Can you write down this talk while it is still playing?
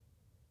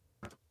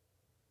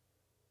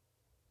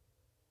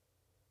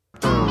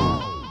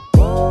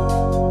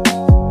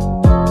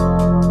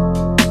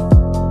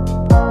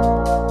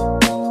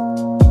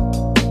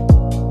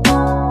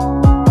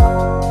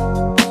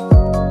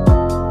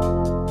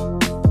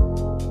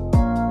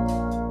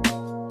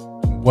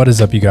What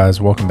is up, you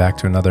guys? Welcome back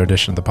to another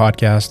edition of the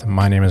podcast.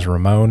 My name is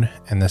Ramon,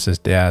 and this is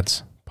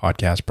Dad's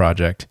podcast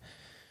project.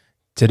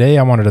 Today,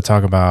 I wanted to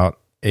talk about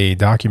a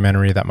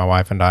documentary that my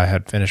wife and I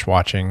had finished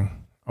watching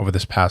over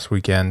this past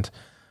weekend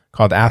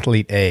called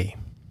Athlete A.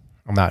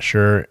 I'm not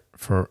sure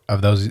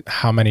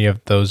how many of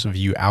those of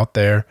you out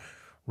there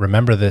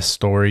remember this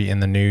story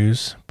in the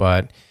news,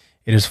 but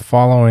it is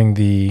following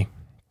the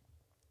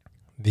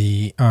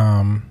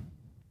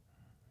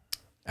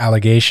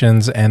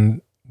allegations,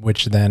 and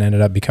which then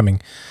ended up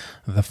becoming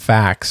the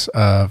facts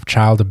of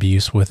child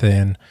abuse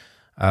within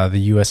the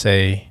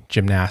USA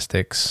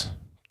Gymnastics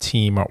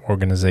team or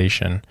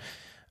organization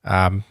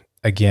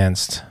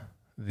against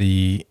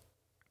the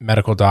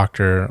medical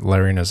doctor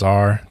Larry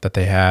Nazar that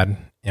they had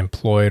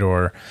employed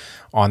or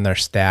on their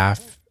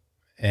staff,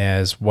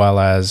 as well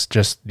as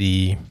just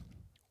the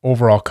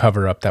overall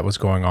cover-up that was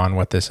going on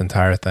with this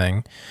entire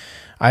thing.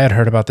 I had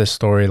heard about this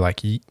story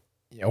like a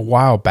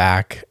while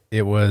back.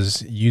 It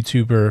was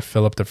YouTuber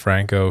Philip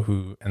Defranco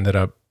who ended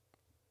up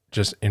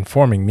just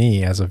informing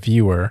me as a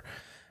viewer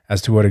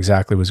as to what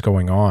exactly was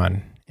going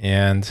on.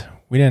 And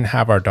we didn't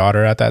have our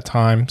daughter at that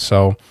time,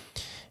 so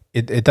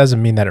it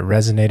doesn't mean that it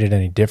resonated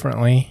any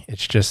differently.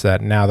 It's just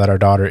that now that our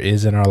daughter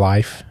is in our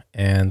life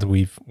and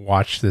we've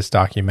watched this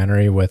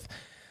documentary with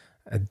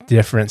a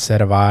different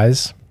set of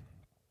eyes,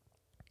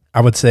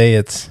 I would say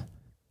it's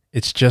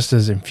just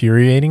as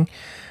infuriating,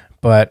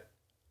 but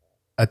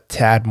a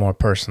tad more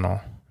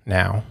personal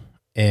now.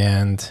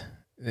 And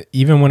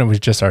even when it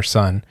was just our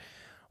son,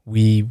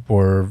 we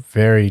were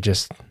very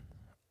just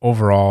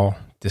overall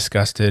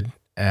disgusted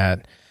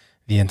at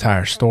the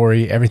entire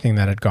story, everything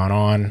that had gone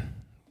on,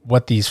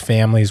 what these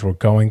families were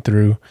going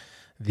through,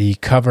 the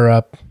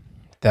cover-up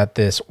that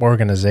this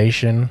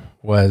organization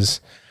was,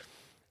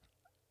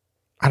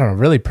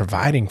 really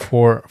providing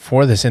for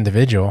this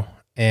individual.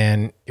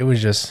 And it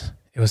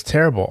was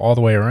terrible all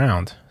the way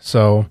around.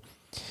 So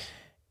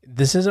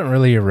this isn't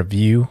really a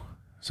review,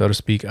 so to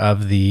speak,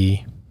 of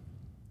the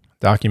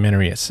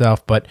documentary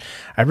itself, but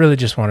I really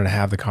just wanted to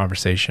have the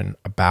conversation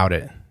about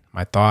it,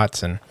 my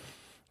thoughts, and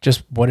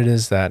just what it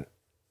is that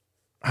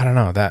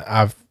that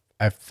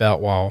I've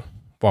felt while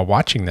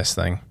watching this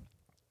thing.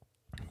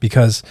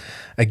 Because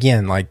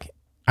again, like,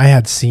 I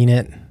had seen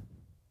it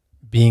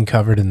being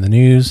covered in the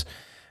news,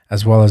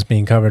 as well as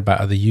being covered by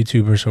other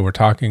YouTubers who were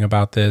talking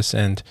about this,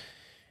 and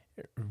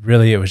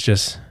really it was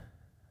just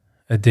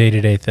a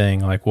day-to-day thing.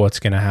 Like, what's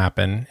going to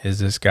happen? Is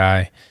this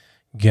guy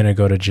going to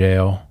go to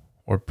jail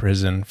or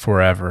prison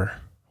forever?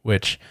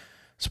 Which,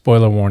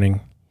 spoiler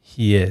warning,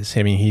 he is.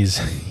 I mean,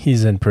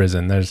 he's in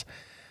prison.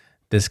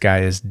 This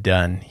guy is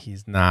done.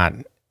 He's not,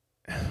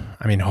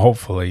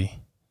 hopefully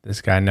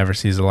this guy never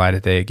sees the light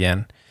of day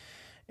again.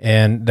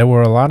 And there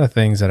were a lot of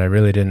things that I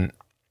really didn't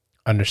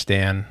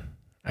understand,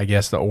 I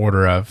guess, the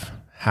order of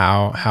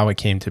how it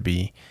came to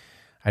be.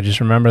 I just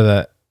remember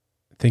that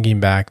thinking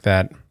back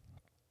that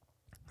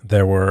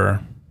there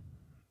were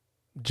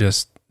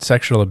just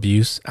sexual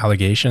abuse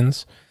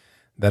allegations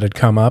that had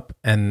come up,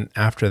 and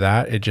after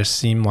that, it just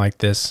seemed like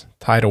this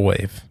tidal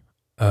wave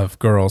of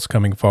girls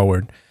coming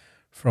forward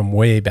from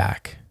way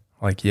back.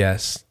 Like,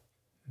 yes,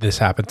 this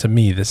happened to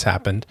me. This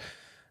happened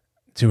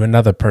to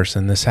another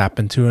person. This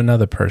happened to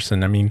another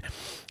person. I mean,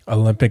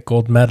 Olympic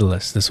gold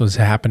medalists. This was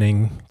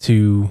happening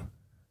to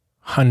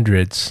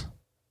hundreds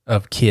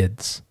of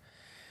kids.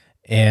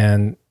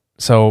 And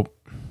so,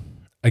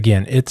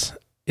 again, it's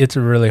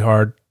a really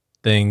hard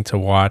thing to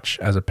watch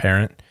as a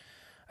parent.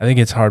 I think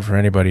it's hard for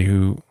anybody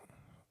who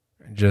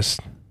just,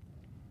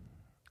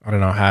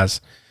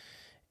 has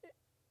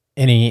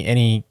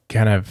any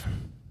kind of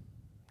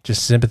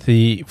just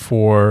sympathy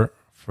for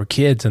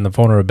kids and the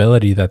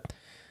vulnerability that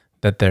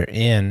they're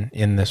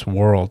in this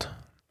world.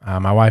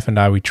 My wife and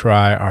I, we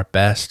try our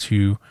best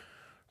to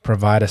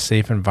provide a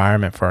safe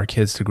environment for our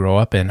kids to grow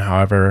up in.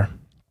 However,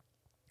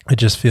 it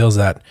just feels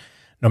that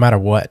no matter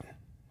what,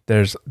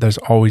 there's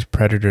always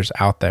predators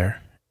out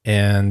there.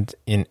 And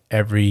in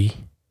every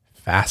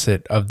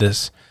facet of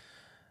this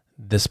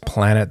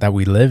planet that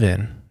we live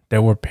in,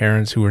 there were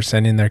parents who were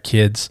sending their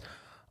kids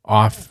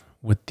off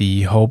with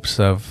the hopes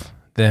of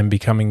them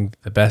becoming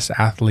the best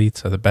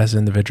athletes or the best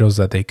individuals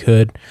that they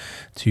could,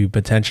 to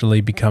potentially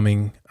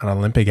becoming an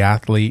Olympic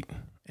athlete.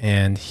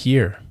 And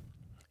here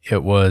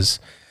it was,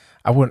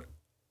 the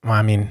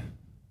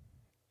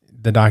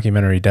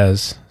documentary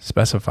does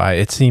specify,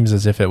 it seems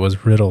as if it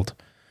was riddled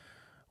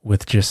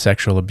with just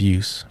sexual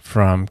abuse,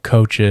 from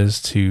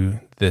coaches to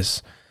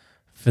this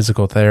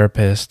physical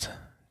therapist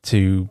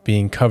to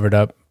being covered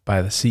up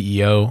by the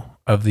CEO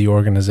of the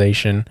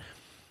organization.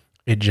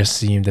 It just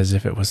seemed as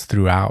if it was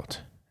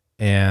throughout.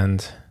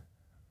 And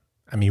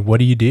what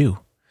do you do?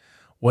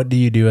 What do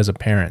you do as a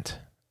parent?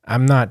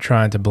 I'm not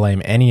trying to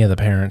blame any of the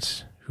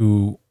parents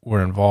who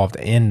were involved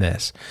in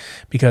this,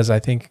 because I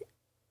think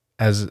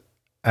as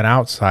an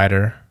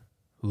outsider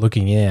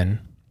looking in,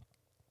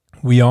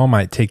 we all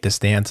might take the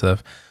stance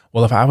of,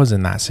 well, if I was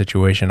in that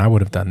situation, I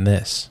would have done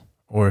this.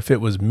 Or if it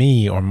was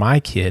me or my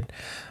kid,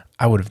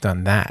 I would have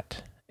done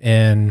that.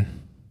 And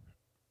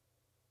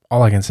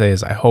all I can say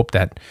is I hope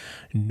that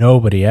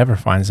nobody ever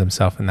finds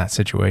themselves in that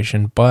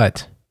situation.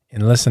 But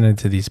in listening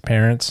to these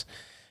parents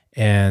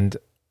and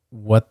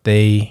what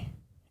they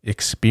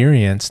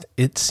experienced,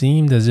 it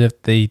seemed as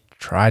if they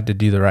tried to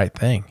do the right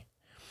thing.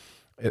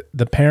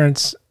 The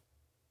parents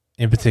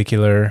in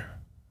particular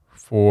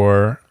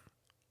or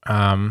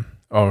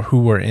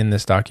who were in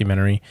this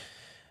documentary,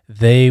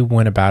 they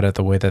went about it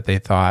the way that they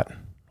thought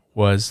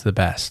was the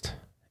best.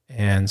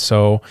 And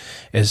so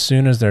as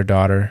soon as their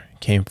daughter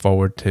came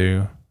forward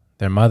to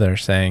their mother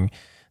saying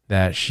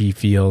that she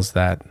feels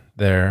that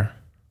their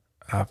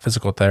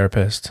physical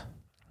therapist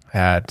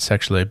had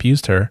sexually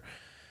abused her,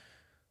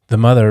 the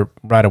mother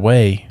right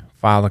away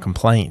filed a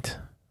complaint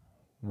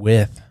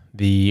with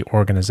the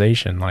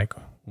organization, like,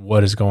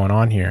 what is going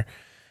on here?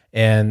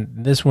 And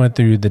this went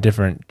through the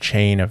different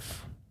chain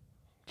of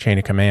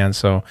command.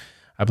 So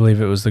I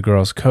believe it was the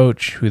girl's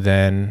coach who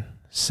then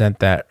sent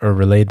that or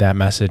relayed that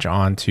message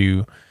on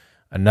to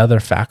another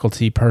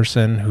faculty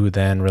person who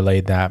then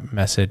relayed that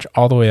message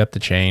all the way up the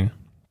chain.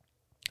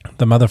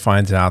 The mother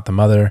finds out. The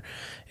mother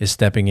is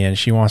stepping in.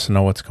 She wants to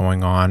know what's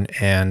going on.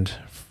 And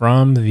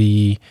from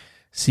the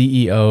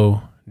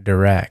CEO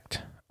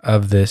direct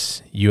of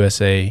this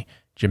USA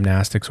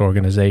Gymnastics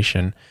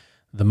organization,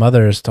 the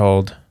mother is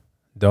told,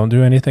 don't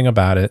do anything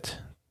about it.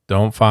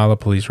 Don't file a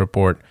police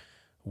report.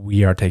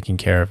 We are taking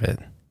care of it.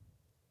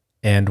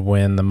 And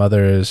when the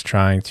mother is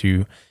trying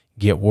to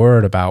get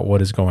word about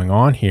what is going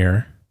on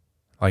here,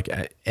 like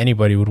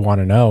anybody would want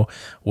to know,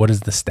 what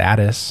is the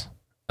status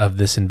of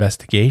this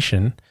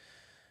investigation?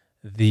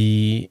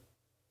 The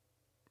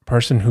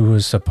person who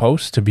is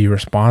supposed to be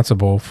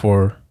responsible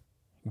for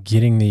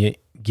getting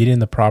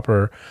the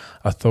proper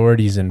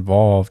authorities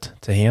involved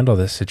to handle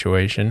this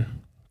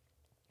situation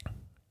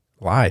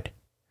lied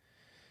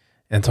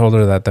and told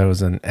her that there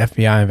was an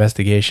FBI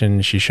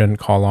investigation. She shouldn't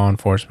call law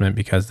enforcement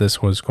because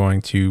this was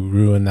going to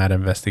ruin that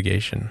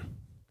investigation.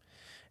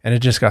 And it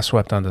just got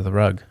swept under the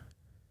rug,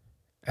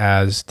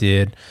 as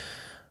did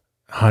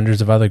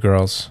hundreds of other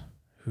girls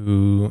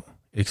who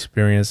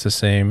experienced the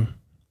same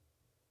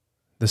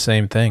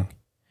thing.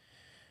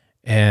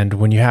 And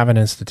when you have an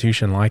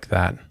institution like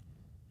that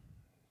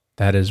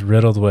is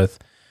riddled with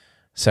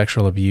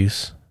sexual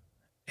abuse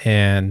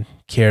and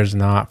cares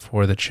not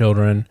for the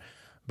children,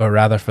 but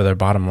rather for their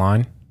bottom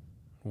line,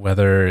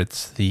 whether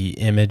it's the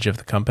image of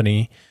the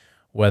company,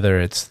 whether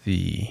it's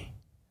the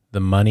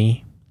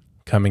money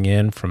coming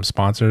in from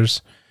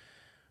sponsors,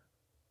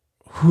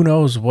 who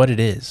knows what it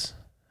is.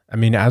 I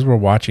mean, as we're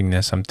watching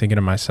this, I'm thinking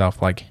to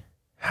myself, like,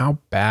 how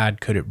bad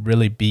could it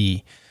really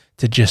be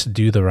to just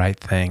do the right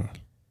thing?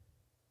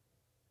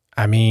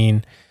 I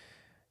mean,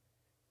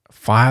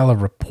 file a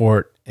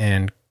report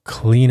and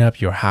clean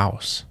up your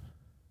house.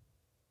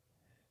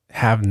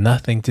 Have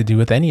nothing to do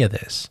with any of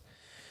this.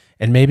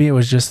 And maybe it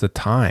was just the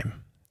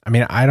time. I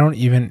mean, I don't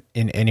even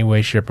in any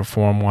way, shape, or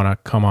form want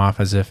to come off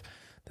as if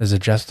there's a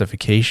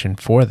justification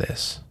for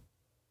this.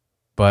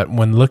 But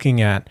when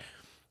looking at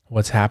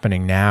what's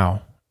happening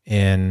now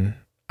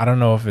I don't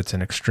know if it's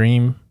an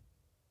extreme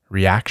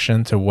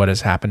reaction to what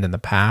has happened in the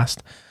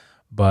past,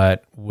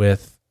 but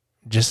with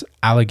just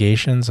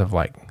allegations of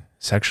like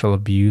sexual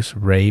abuse,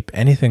 rape,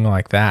 anything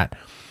like that,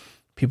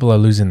 people are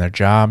losing their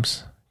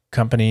jobs.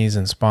 Companies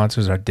and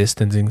sponsors are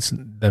distancing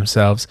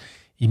themselves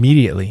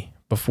immediately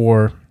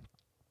before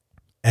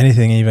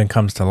anything even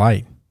comes to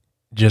light.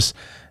 Just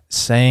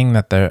saying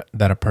that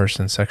a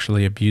person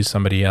sexually abused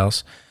somebody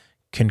else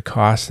can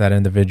cost that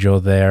individual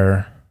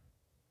their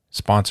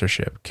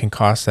sponsorship, can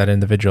cost that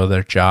individual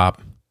their job.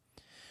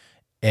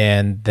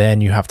 And then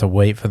you have to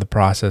wait for the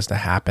process to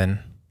happen,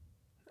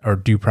 or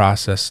due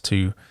process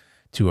to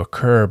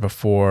occur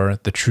before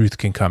the truth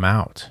can come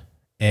out.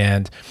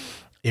 And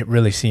it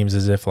really seems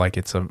as if like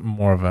it's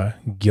more of a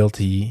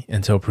guilty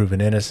until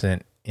proven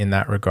innocent in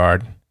that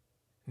regard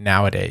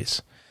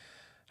nowadays.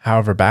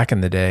 However, back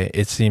in the day,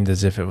 it seemed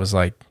as if it was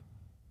like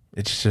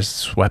it's just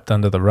swept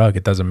under the rug.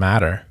 It doesn't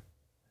matter.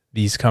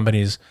 These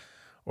companies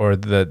or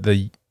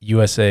the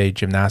USA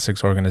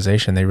Gymnastics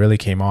organization, they really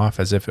came off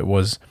as if it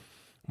was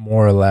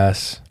more or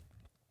less,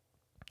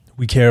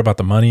 we care about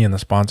the money and the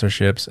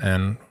sponsorships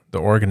and the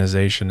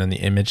organization and the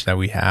image that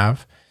we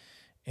have,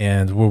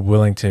 and we're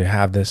willing to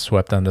have this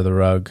swept under the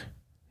rug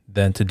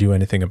than to do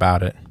anything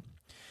about it.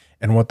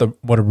 And what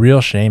a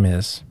real shame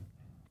is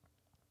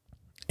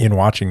in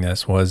watching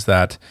this was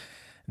that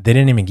they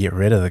didn't even get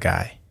rid of the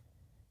guy.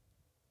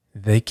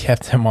 They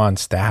kept him on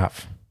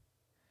staff.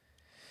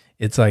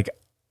 It's like,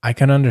 I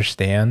can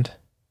understand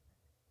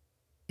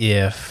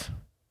if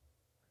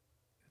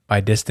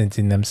by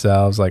distancing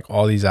themselves, like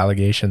all these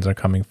allegations are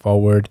coming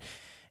forward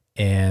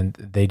and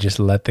they just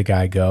let the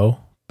guy go.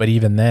 But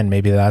even then,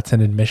 maybe that's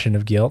an admission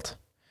of guilt.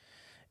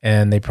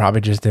 And they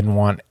probably just didn't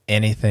want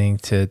anything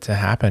to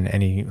happen,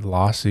 any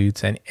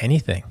lawsuits and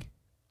anything,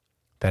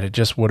 that it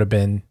just would have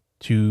been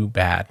too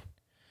bad.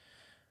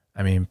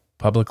 I mean,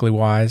 publicity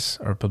wise,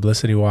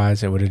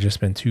 it would have just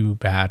been too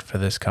bad for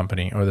this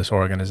company or this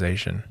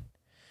organization.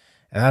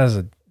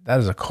 And that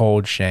is a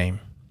cold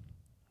shame,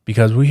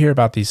 because we hear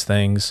about these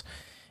things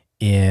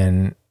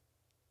in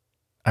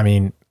I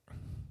mean,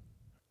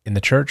 in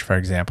the church, for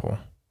example,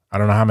 I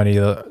don't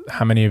know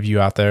how many of you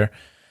out there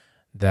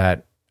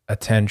that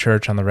attend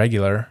church on the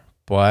regular,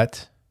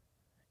 but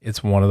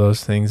it's one of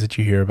those things that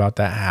you hear about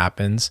that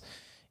happens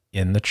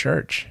in the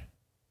church.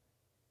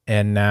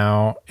 And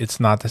now it's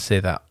not to say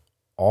that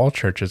all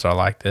churches are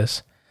like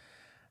this.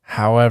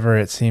 However,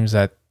 it seems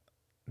that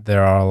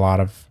there are a lot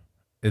of,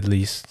 at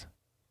least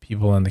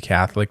people in the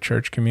Catholic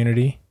Church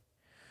community,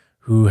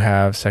 who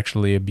have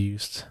sexually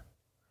abused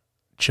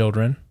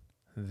children.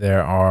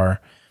 There are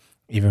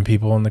even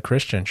people in the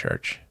Christian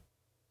church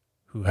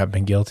who have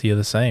been guilty of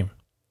the same.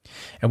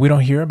 And we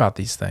don't hear about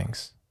these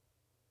things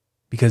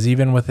because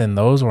even within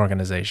those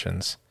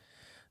organizations,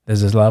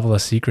 there's this level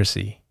of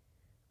secrecy.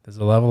 There's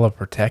a level of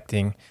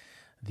protecting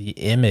the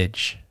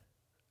image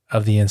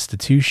of the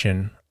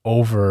institution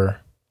over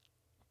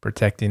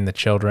protecting the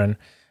children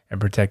and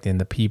protecting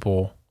the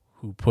people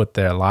who put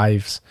their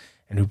lives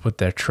and who put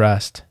their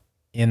trust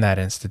in that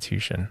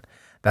institution.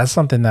 That's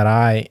something that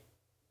I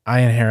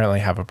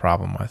inherently have a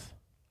problem with.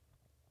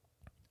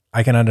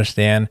 I can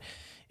understand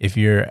if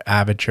you're an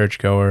avid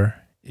churchgoer,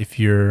 if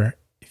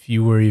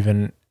you were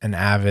even an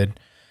avid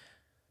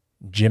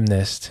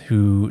gymnast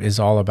who is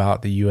all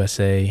about the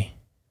USA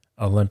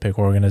Olympic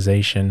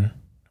organization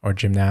or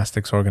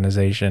gymnastics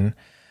organization.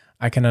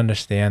 I can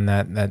understand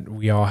that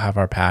we all have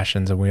our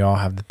passions and we all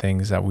have the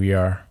things that we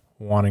are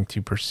wanting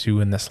to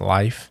pursue in this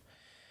life.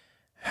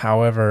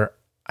 However,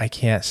 I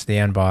can't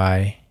stand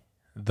by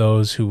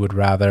those who would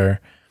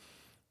rather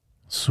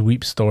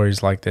sweep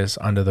stories like this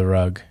under the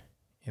rug.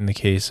 In the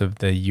case of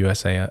the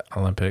USA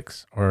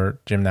Olympics or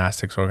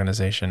gymnastics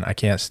organization, I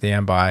can't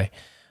stand by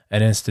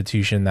an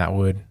institution that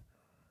would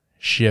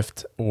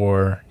shift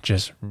or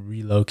just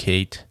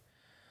relocate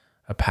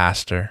a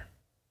pastor,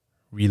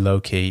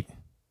 relocate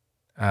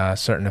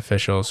certain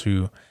officials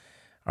who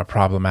are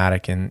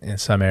problematic in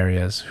some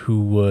areas,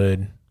 who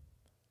would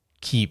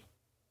keep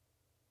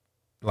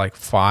like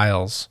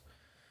files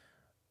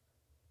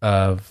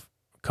of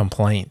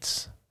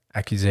complaints,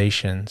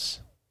 accusations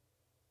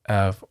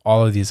of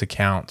all of these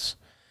accounts,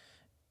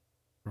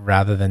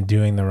 rather than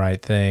doing the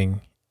right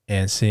thing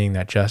and seeing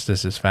that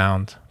justice is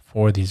found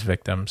for these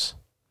victims.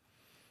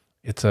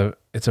 It's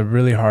a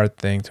really hard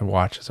thing to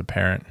watch as a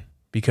parent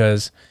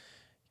because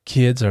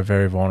kids are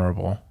very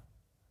vulnerable.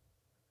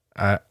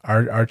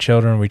 Our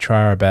children, we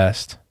try our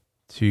best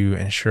to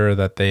ensure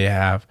that they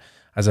have,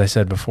 as I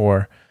said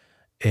before,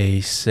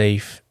 a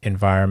safe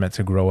environment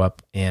to grow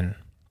up in.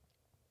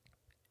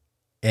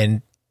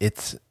 And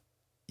it's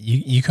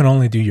you can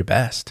only do your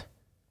best.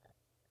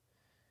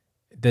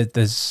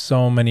 There's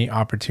so many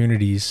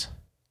opportunities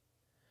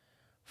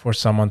for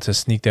someone to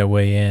sneak their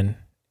way in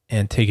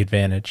and take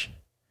advantage.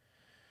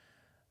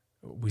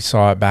 We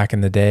saw it back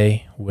in the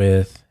day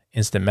with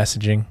instant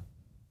messaging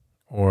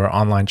or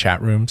online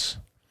chat rooms.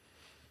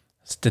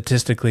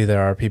 Statistically,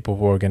 there are people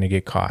who are going to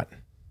get caught.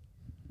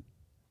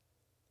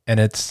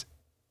 And it's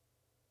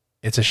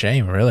a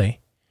shame, really.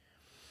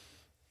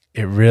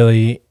 It's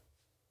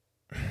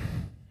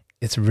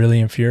really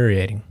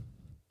infuriating.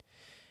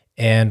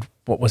 And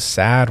what was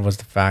sad was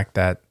the fact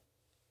that,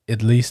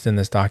 at least in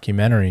this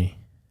documentary,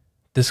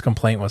 this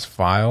complaint was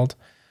filed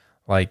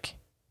like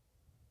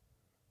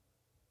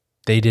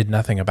they did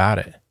nothing about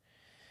it.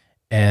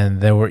 And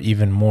there were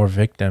even more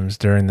victims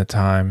during the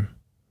time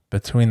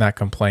between that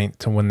complaint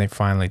to when they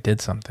finally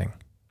did something.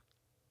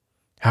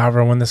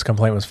 However, when this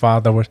complaint was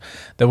filed,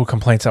 there were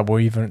complaints that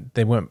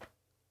they went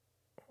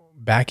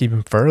back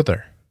even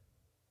further.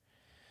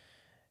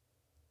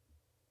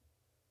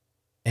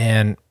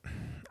 And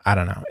I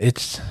don't know.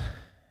 It's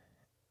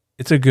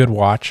a good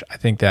watch. I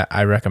think that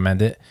I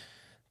recommend it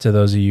to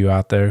those of you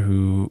out there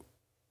who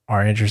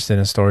are interested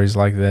in stories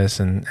like this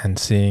and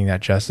seeing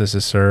that justice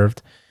is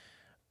served.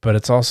 But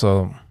it's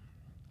also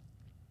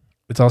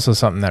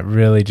something that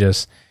really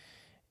just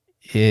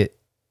it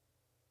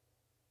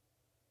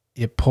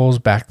pulls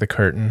back the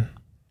curtain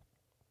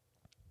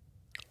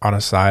on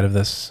a side of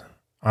this,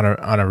 on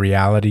a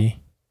reality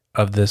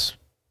of this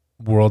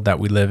world that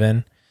we live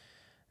in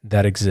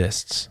that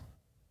exists,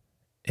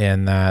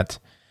 and that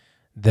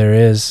there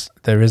is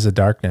a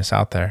darkness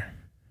out there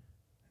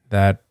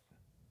that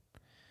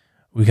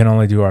we can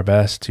only do our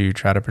best to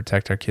try to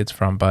protect our kids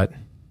from, but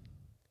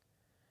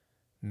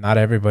not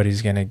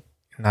everybody's gonna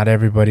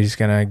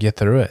get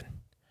through it.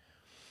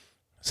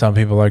 Some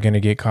people are gonna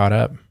get caught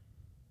up.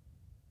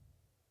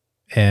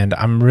 And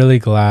I'm really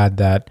glad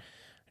that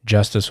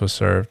justice was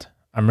served.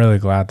 I'm really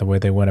glad the way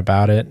they went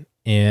about it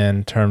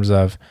in terms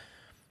of,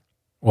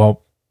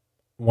 well,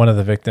 one of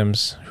the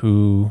victims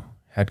who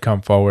had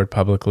come forward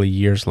publicly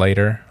years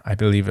later, I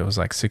believe it was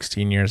like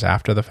 16 years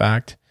after the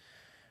fact,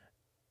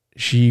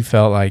 she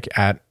felt like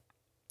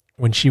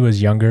when she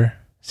was younger,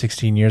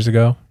 16 years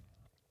ago,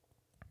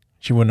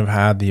 she wouldn't have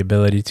had the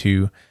ability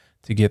to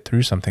get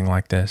through something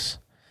like this.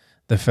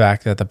 The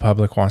fact that the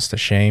public wants to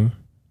shame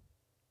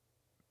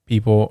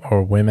people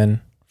or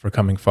women for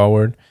coming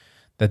forward,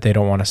 that they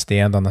don't want to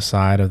stand on the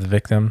side of the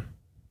victim,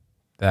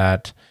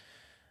 that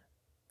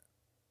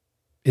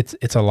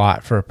it's a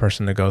lot for a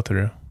person to go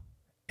through.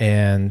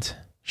 And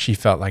she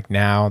felt like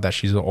now that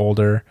she's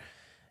older,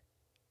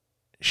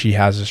 she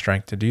has the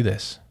strength to do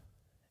this.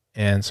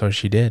 And so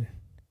she did.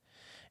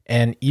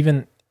 And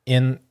even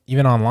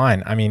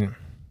online, I mean,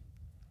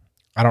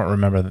 I don't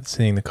remember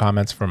seeing the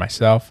comments for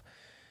myself.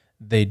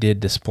 They did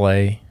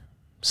display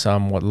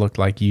some what looked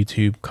like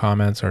YouTube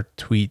comments or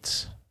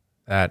tweets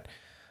that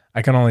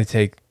I can only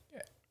take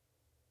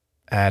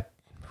at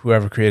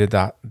whoever created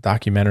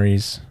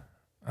documentaries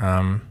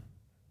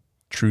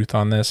truth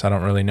on this. I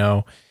don't really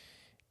know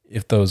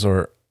if those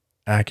are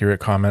accurate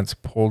comments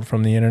pulled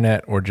from the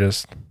internet or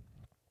just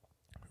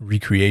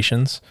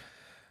recreations.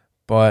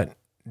 But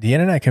the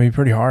internet can be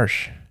pretty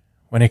harsh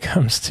when it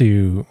comes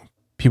to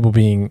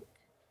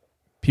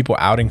people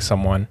outing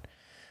someone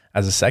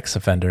as a sex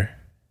offender.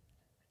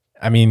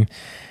 I mean,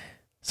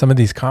 some of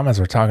these comments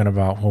were talking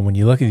about, well, when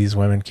you look at these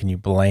women, can you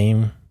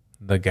blame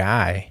the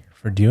guy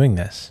for doing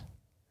this?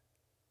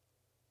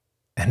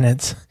 And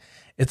it's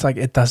like,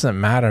 it doesn't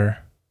matter.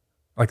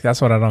 Like,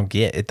 that's what I don't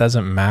get. It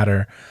doesn't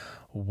matter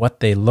what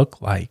they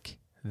look like.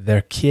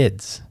 They're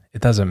kids.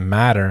 It doesn't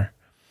matter.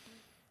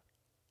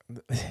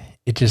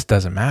 It just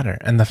doesn't matter.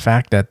 And the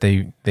fact that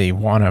they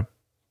want to,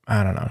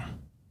 I don't know,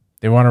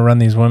 they want to run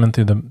these women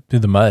through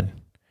the mud,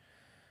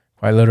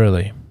 quite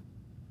literally.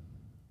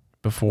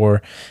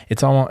 Before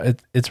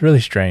it's really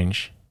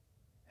strange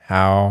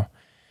how,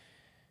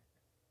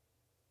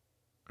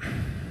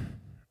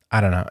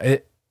 I don't know,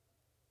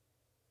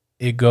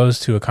 it goes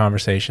to a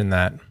conversation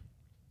that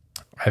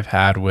I've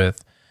had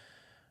with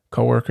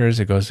coworkers.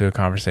 It goes to a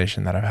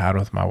conversation that I've had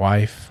with my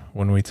wife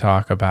when we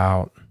talk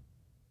about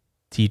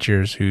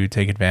teachers who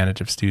take advantage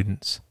of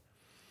students,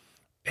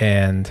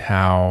 and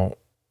how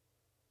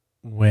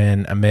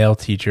when a male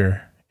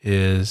teacher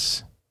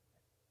is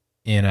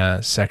in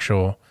a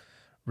sexual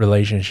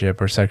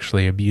relationship or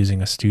sexually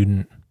abusing a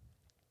student,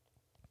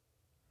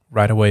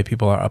 right away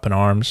people are up in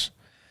arms,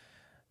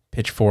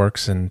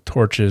 pitchforks and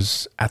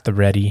torches at the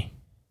ready.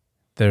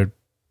 They're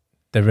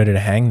ready to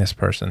hang this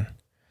person.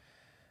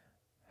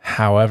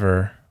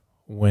 However,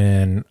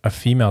 when a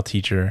female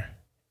teacher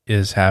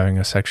is having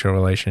a sexual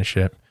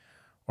relationship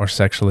or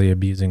sexually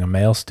abusing a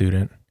male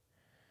student,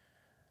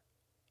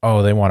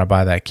 oh, they want to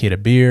buy that kid a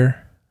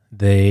beer.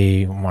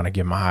 They want to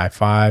give him a high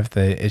five.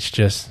 It's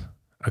just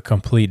a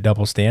complete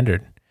double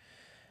standard,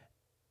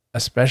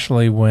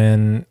 especially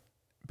when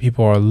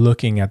people are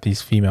looking at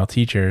these female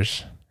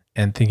teachers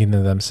and thinking to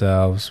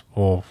themselves,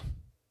 well,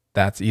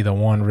 that's either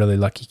one really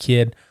lucky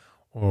kid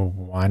or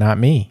why not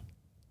me?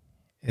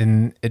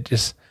 And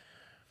it's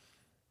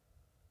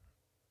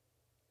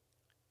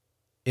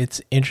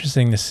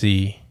interesting to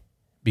see,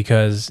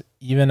 because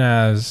even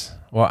as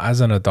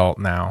an adult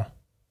now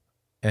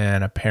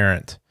and a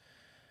parent,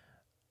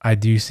 I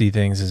do see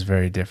things as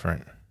very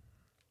different.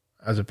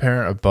 As a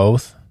parent of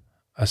both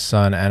a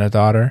son and a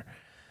daughter,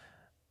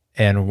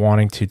 and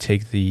wanting to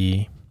take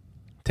the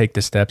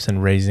steps in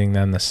raising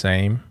them the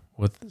same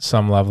with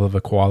some level of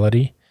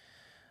equality,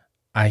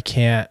 I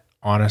can't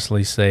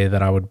honestly say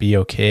that I would be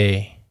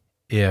okay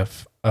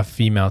if a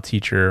female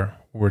teacher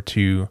were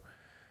to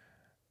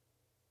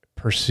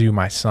pursue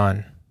my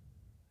son,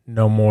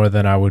 no more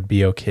than I would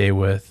be okay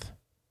with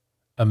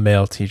a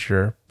male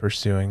teacher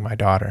pursuing my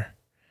daughter.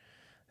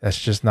 That's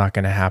just not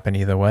going to happen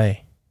either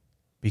way.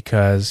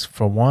 Because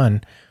for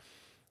one,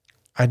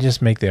 I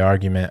just make the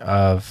argument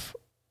of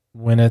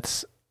when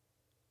it's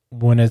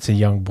a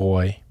young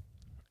boy,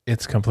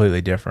 it's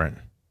completely different.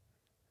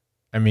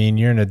 I mean,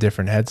 you're in a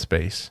different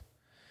headspace.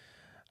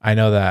 I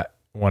know that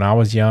when I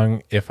was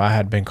young, if I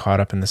had been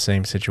caught up in the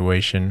same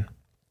situation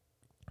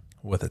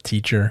with a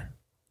teacher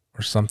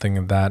or something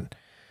of that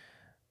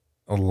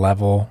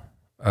level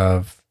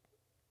of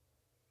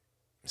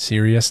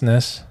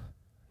seriousness,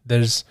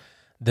 there's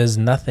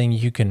nothing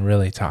you can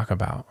really talk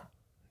about.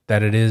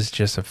 That it is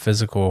just a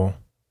physical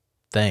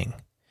thing.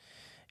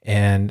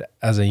 And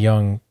as a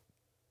young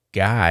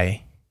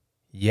guy,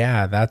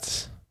 yeah,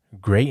 that's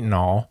great and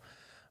all,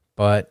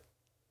 but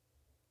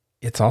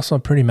it's also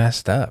pretty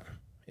messed up.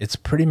 It's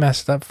pretty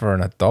messed up for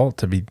an adult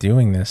to be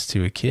doing this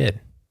to a kid,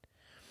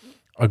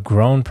 a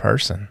grown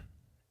person.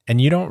 And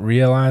you don't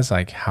realize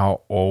like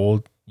how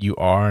old you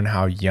are and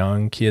how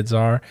young kids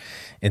are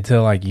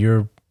until like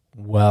you're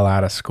well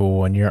out of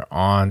school and you're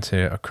on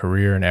to a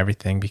career and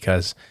everything,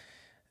 because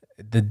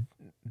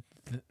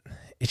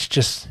it's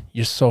just,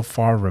 you're so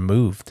far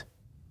removed.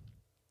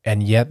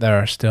 And yet there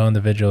are still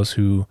individuals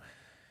who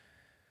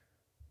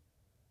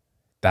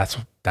that's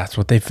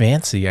what they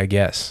fancy, I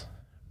guess.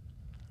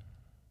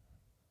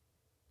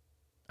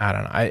 I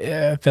don't know.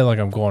 I feel like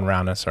I'm going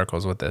around in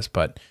circles with this,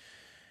 but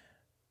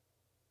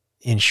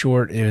in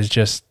short, it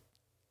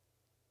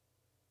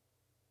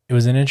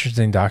was an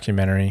interesting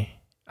documentary.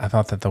 I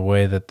thought that the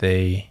way that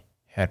they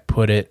had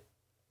put it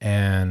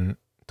and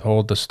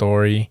told the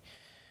story,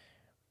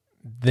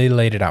 they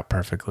laid it out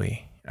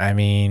perfectly. I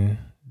mean,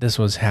 this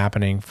was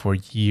happening for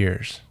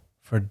years,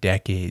 for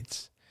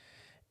decades,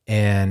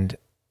 and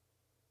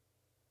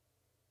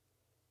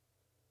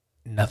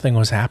nothing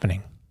was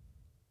happening.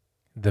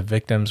 The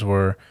victims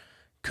were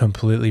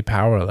completely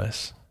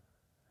powerless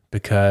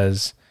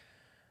because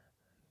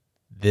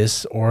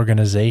this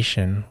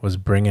organization was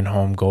bringing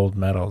home gold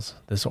medals.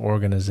 This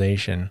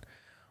organization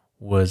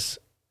was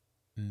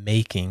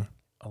making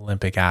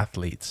Olympic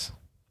athletes.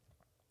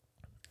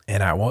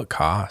 And at what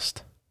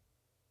cost?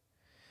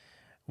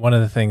 One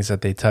of the things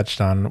that they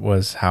touched on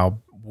was how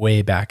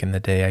way back in the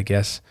day, I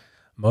guess,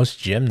 most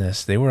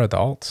gymnasts, they were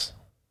adults.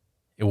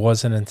 It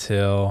wasn't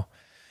until,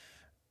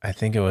 I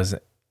think it was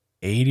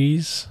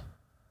 80s,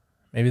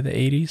 maybe the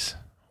 80s,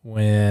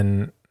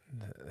 when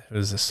it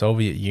was the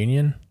Soviet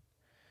Union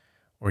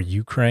or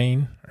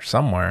Ukraine or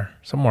somewhere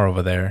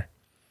over there.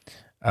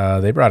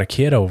 They brought a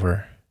kid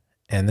over,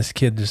 and this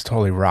kid just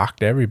totally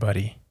rocked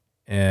everybody.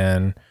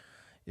 And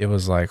it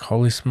was like,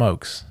 holy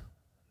smokes,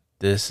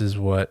 this is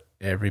what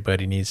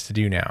everybody needs to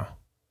do now.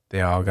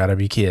 They all got to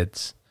be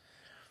kids.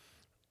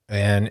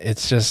 And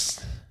it's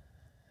just,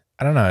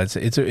 I don't know.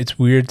 It's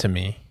weird to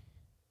me.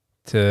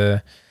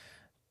 I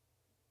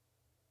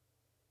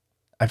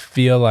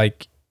feel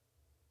like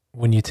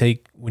when you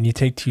take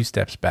 2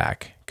 steps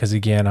back, because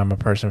again, I'm a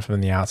person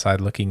from the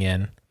outside looking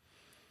in,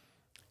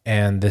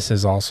 and this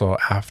is also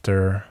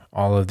after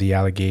all of the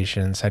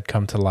allegations had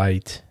come to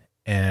light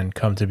and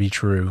come to be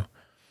true.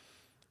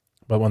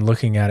 But when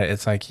looking at it,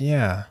 it's like,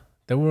 yeah,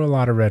 there were a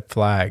lot of red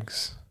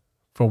flags.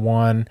 For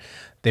one,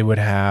 they would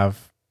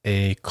have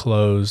a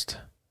closed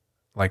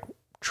like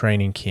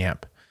training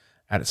camp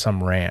at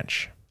some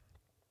ranch,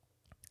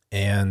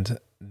 and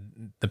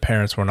the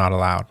parents were not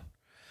allowed.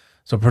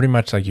 So pretty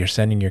much like you're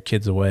sending your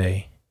kids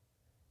away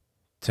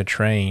to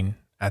train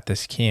at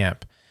this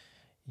camp.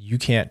 You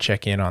can't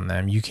check in on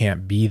them. You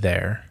can't be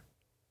there.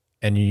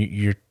 And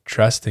you're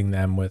trusting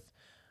them with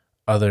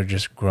other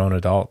just grown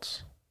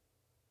adults.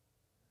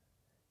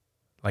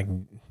 Like,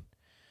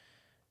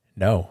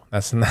 no,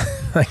 that's not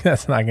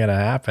going to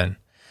happen.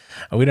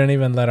 We don't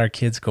even let our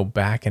kids go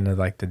back into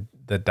like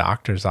the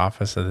doctor's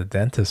office or the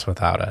dentist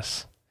without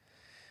us.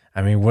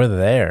 I mean, we're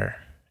there.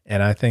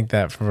 And I think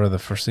that for the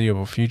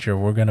foreseeable future,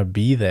 we're going to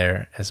be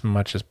there as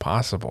much as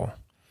possible.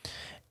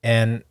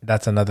 And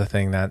that's another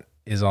thing that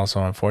is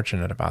also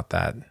unfortunate about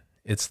that.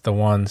 It's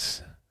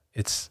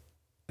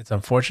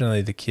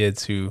unfortunately the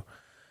kids who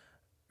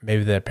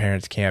maybe their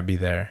parents can't be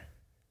there.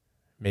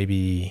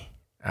 Maybe,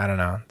 I don't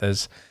know.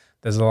 There's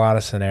a lot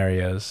of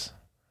scenarios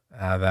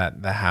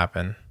that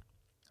happen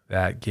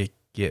that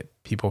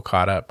get people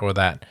caught up, or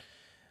that,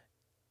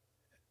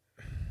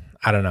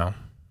 I don't know.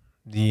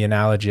 The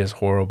analogy is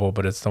horrible,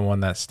 but it's the one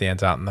that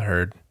stands out in the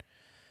herd.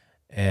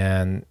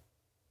 And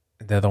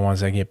they're the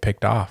ones that get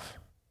picked off.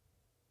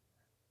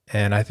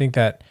 And I think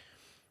that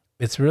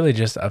it's really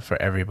just up for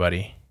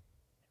everybody,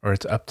 or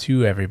it's up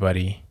to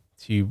everybody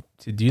to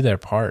do their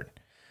part.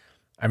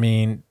 I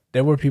mean,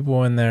 there were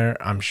people in there,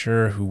 I'm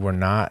sure, who were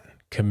not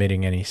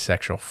committing any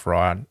sexual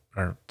fraud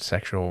or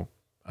sexual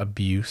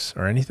abuse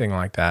or anything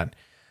like that,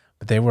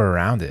 but they were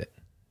around it.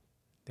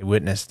 They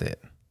witnessed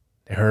it.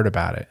 They heard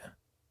about it.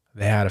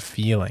 They had a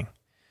feeling.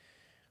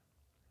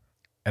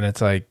 And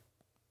it's like,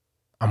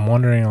 I'm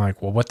wondering,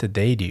 like, well, what did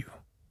they do?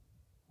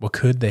 What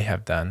could they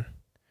have done?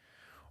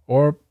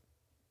 Or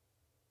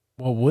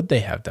what would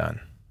they have done?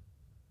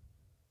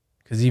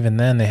 Because even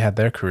then, they had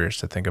their careers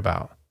to think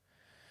about.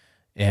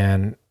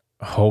 And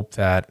hope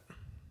that,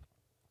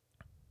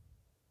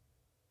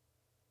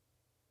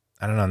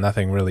 I don't know,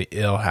 nothing really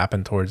ill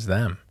happened towards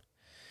them.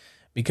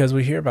 Because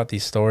we hear about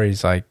these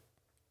stories like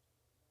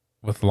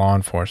with law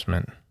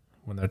enforcement,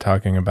 when they're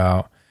talking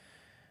about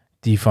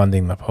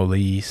defunding the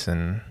police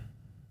and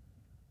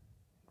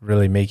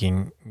really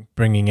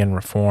bringing in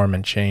reform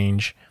and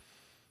change.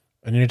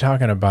 And you're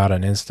talking about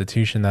an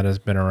institution that has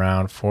been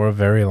around for a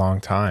very long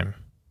time.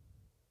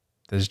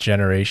 There's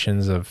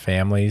generations of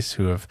families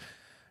who have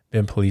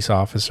been police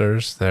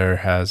officers. There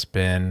has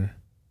been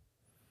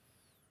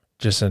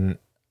just an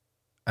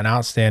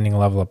outstanding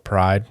level of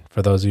pride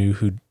for those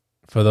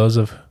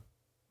of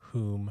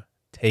whom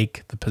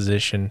take the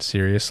position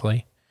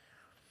seriously.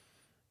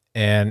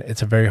 And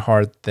it's a very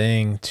hard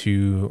thing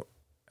to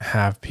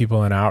have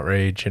people in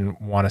outrage and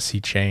want to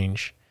see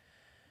change.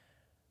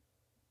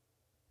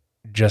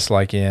 Just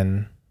like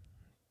in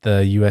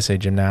the USA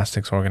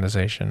Gymnastics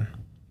organization,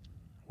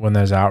 when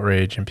there's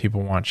outrage and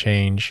people want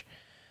change,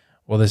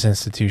 well, this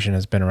institution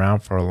has been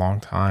around for a long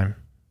time.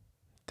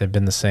 They've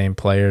been the same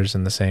players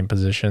in the same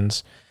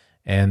positions,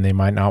 and they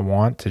might not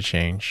want to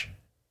change.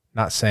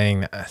 Not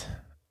saying that,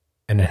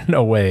 and in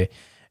no way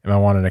am I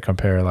wanting to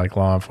compare like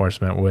law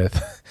enforcement with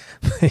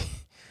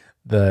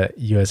the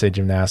USA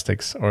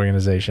Gymnastics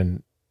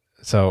organization.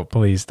 So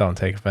please don't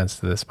take offense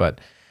to this,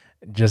 but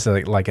just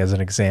like as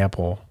an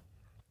example,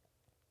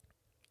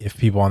 if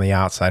people on the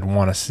outside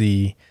want to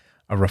see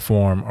a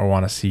reform or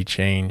want to see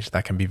change,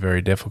 that can be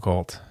very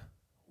difficult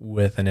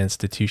with an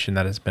institution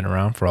that has been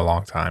around for a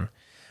long time,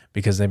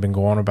 because they've been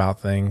going about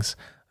things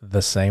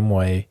the same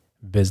way,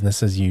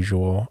 business as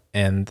usual,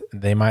 and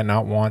they might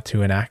not want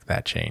to enact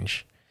that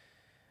change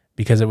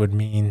because it would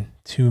mean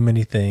too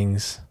many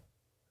things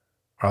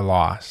are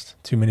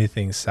lost, too many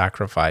things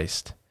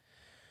sacrificed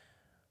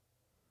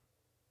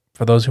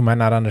for those who might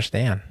not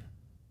understand.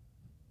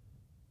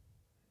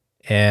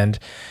 And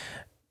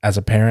as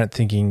a parent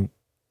thinking,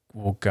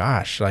 well,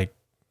 gosh, like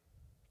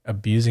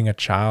abusing a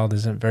child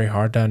isn't very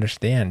hard to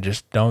understand.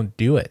 Just don't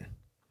do it.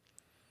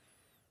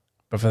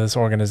 But for this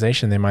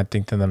organization, they might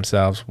think to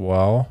themselves,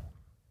 well,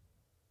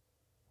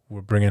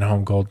 we're bringing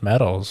home gold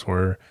medals.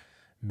 We're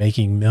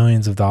making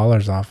millions of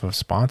dollars off of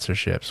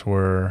sponsorships.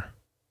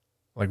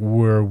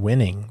 We're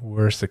winning.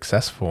 We're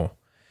successful.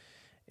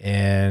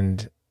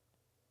 And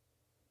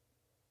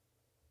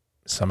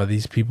some of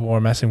these people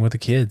are messing with the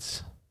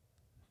kids.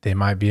 They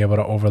might be able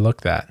to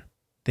overlook that.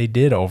 They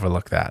did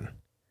overlook that.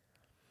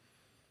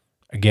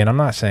 Again, I'm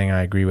not saying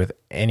I agree with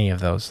any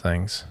of those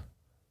things.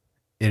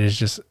 It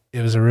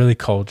was a really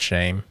cold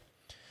shame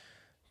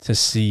to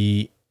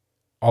see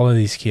all of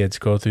these kids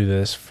go through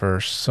this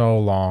for so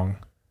long,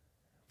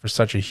 for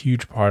such a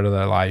huge part of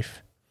their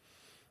life.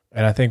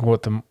 And I think one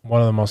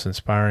of the most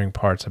inspiring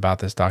parts about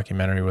this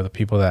documentary were the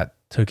people that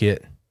took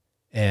it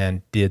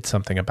and did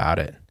something about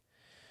it.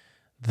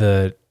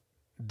 The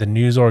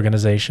news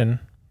organization,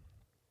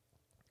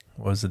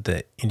 was it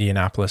the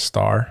Indianapolis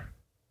Star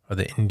or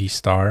the Indy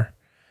Star?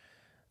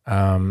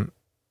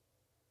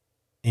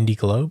 Indy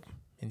Globe?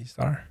 Indy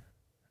Star?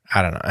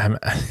 I don't know.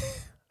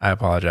 I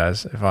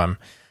apologize if I'm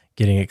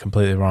getting it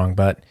completely wrong,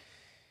 but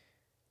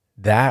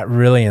that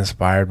really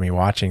inspired me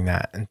watching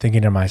that and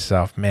thinking to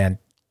myself, man,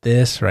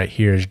 this right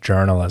here is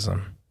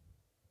journalism.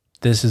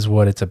 This is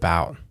what it's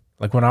about.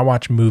 Like when I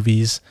watch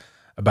movies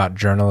about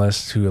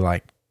journalists who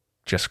like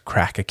just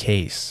crack a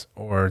case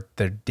or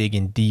they're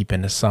digging deep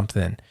into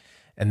something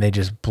and they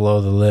just blow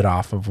the lid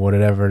off of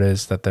whatever it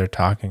is that they're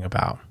talking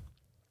about,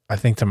 I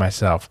think to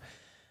myself,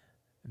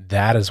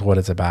 that is what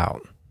it's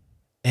about.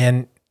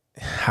 And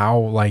how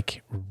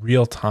like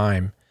real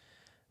time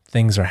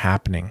things are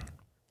happening.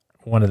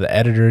 One of the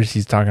editors,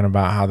 he's talking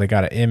about how they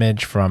got an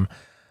image from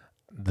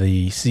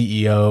the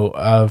CEO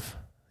of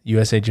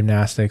USA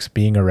Gymnastics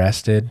being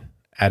arrested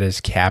at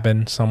his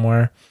cabin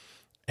somewhere,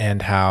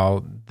 and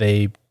how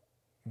they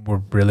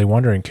were really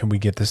wondering, can we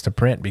get this to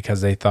print?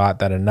 Because they thought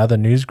that another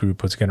news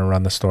group was going to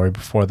run the story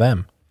before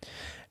them.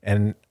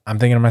 And I'm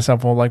thinking to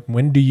myself, well, like,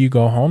 when do you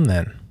go home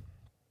then?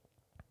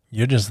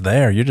 You're just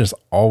there. You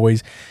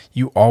always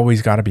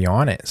got to be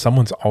on it.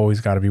 Someone's always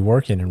got to be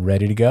working and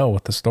ready to go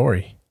with the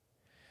story.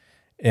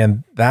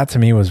 And that to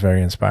me was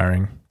very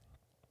inspiring.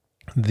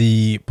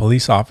 The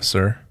police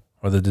officer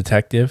or the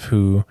detective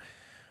who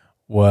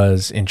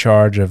was in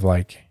charge of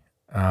like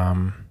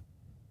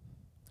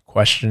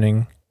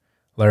questioning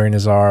Larry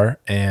Nazar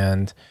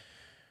and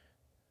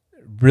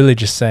really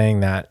just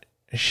saying that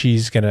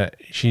she's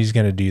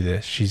gonna do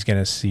this. She's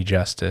gonna see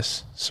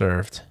justice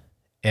served.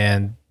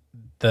 And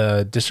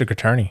the district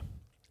attorney,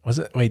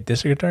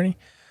 district attorney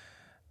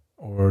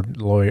or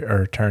lawyer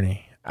or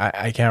attorney?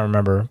 I can't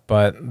remember,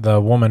 but the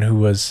woman who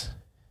was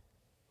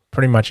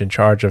pretty much in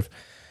charge of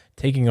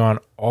taking on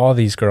all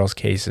these girls'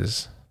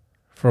 cases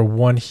for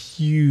one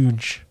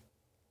huge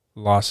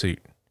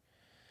lawsuit.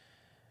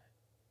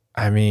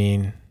 I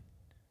mean,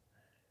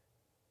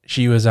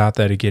 she was out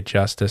there to get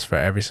justice for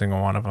every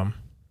single one of them.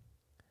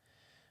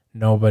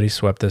 Nobody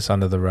swept this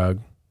under the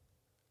rug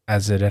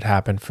as it had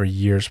happened for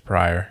years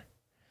prior.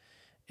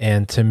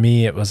 And to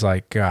me, it was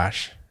like,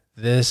 gosh,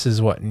 this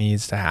is what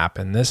needs to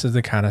happen. This is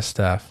the kind of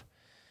stuff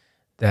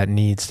that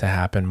needs to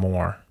happen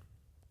more.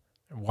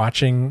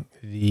 Watching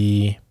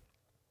the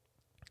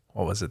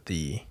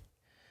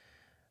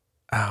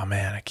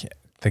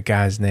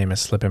guy's name is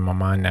slipping my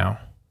mind now.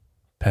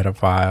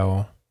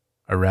 Pedophile,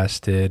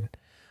 arrested,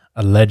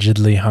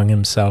 allegedly hung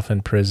himself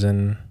in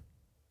prison.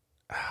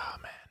 Oh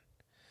man,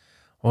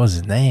 what was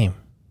his name?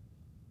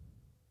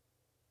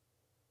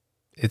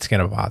 It's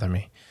gonna bother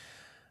me.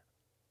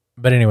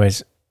 But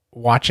anyways,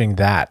 watching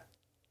that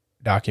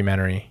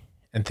documentary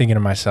and thinking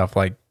to myself,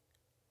 like,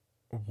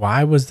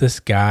 why was this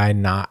guy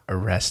not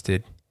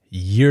arrested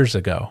years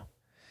ago?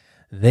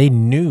 They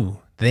knew.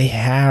 They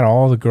had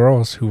all the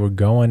girls who were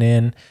going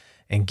in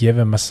and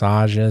giving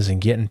massages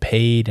and getting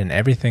paid and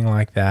everything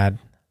like that.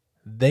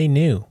 They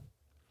knew.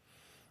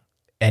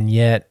 And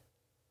yet,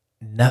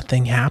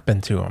 nothing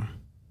happened to him.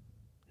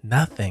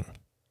 Nothing.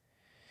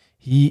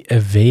 He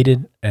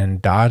evaded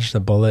and dodged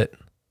the bullet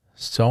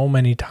so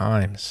many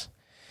times.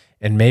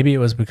 And maybe it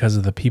was because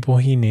of the people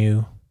he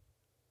knew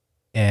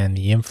and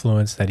the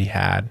influence that he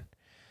had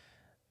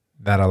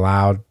that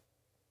allowed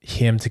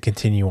him to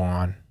continue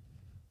on.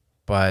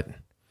 But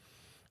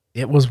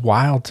it was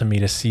wild to me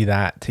to see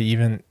that, to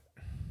even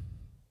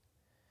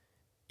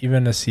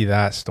to see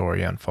that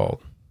story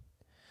unfold.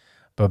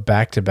 But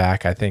back to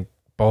back, I think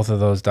both of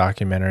those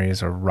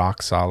documentaries are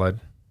rock solid.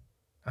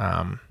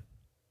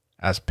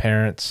 As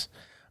parents,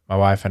 my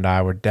wife and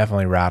I were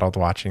definitely rattled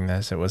watching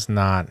this. It was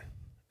not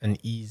an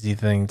easy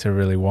thing to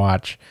really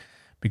watch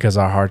because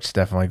our hearts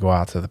definitely go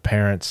out to the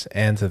parents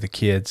and to the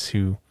kids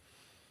who,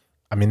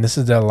 I mean, this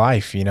is their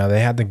life. You know,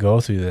 they had to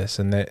go through this,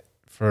 and that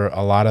for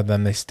a lot of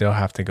them, they still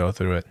have to go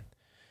through it.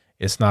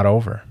 It's not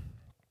over.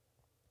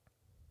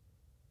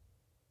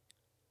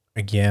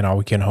 Again, all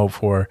we can hope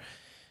for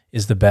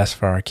is the best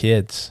for our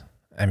kids.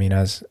 I mean,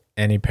 as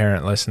any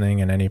parent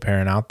listening and any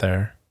parent out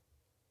there,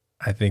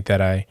 I think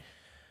that I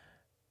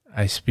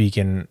speak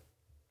in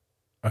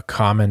a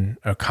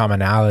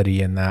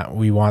commonality in that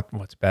we want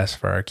what's best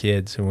for our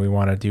kids and we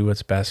want to do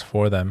what's best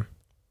for them.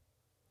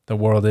 The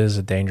world is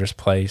a dangerous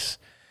place.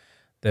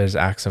 There's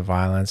acts of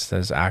violence,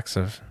 there's acts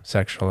of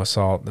sexual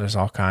assault, there's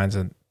all kinds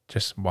of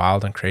just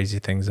wild and crazy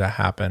things that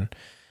happen.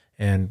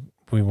 And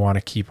we want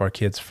to keep our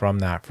kids from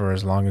that for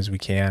as long as we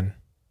can.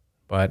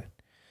 But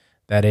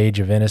that age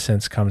of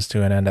innocence comes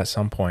to an end at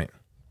some point.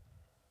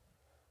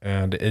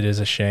 And it is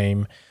a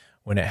shame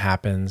when it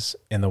happens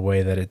in the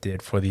way that it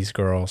did for these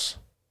girls.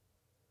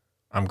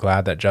 I'm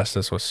glad that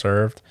justice was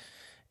served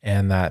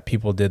and that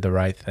people did the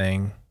right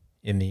thing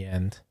in the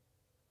end.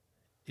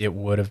 It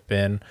would have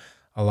been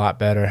a lot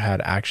better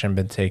had action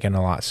been taken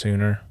a lot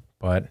sooner,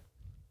 but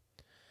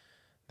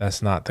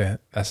that's not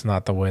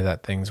the way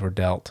that things were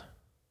dealt.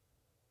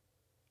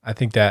 I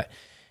think that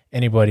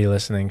anybody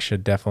listening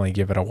should definitely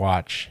give it a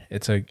watch.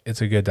 It's a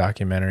good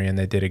documentary and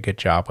they did a good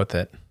job with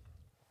it.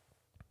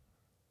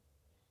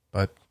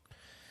 But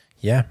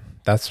yeah,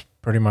 that's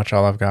pretty much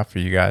all I've got for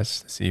you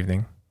guys this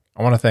evening.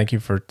 I want to thank you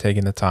for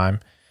taking the time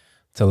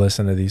to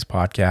listen to these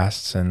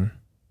podcasts and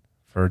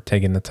for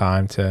taking the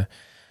time to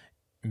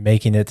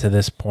making it to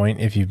this point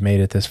if you've made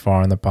it this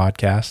far in the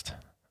podcast.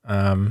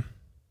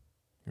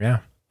 Yeah.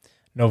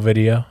 No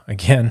video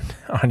again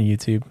on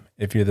YouTube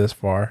if you're this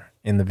far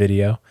in the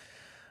video.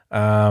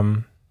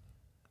 But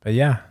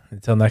yeah,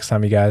 until next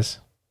time, you guys.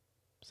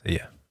 See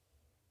ya.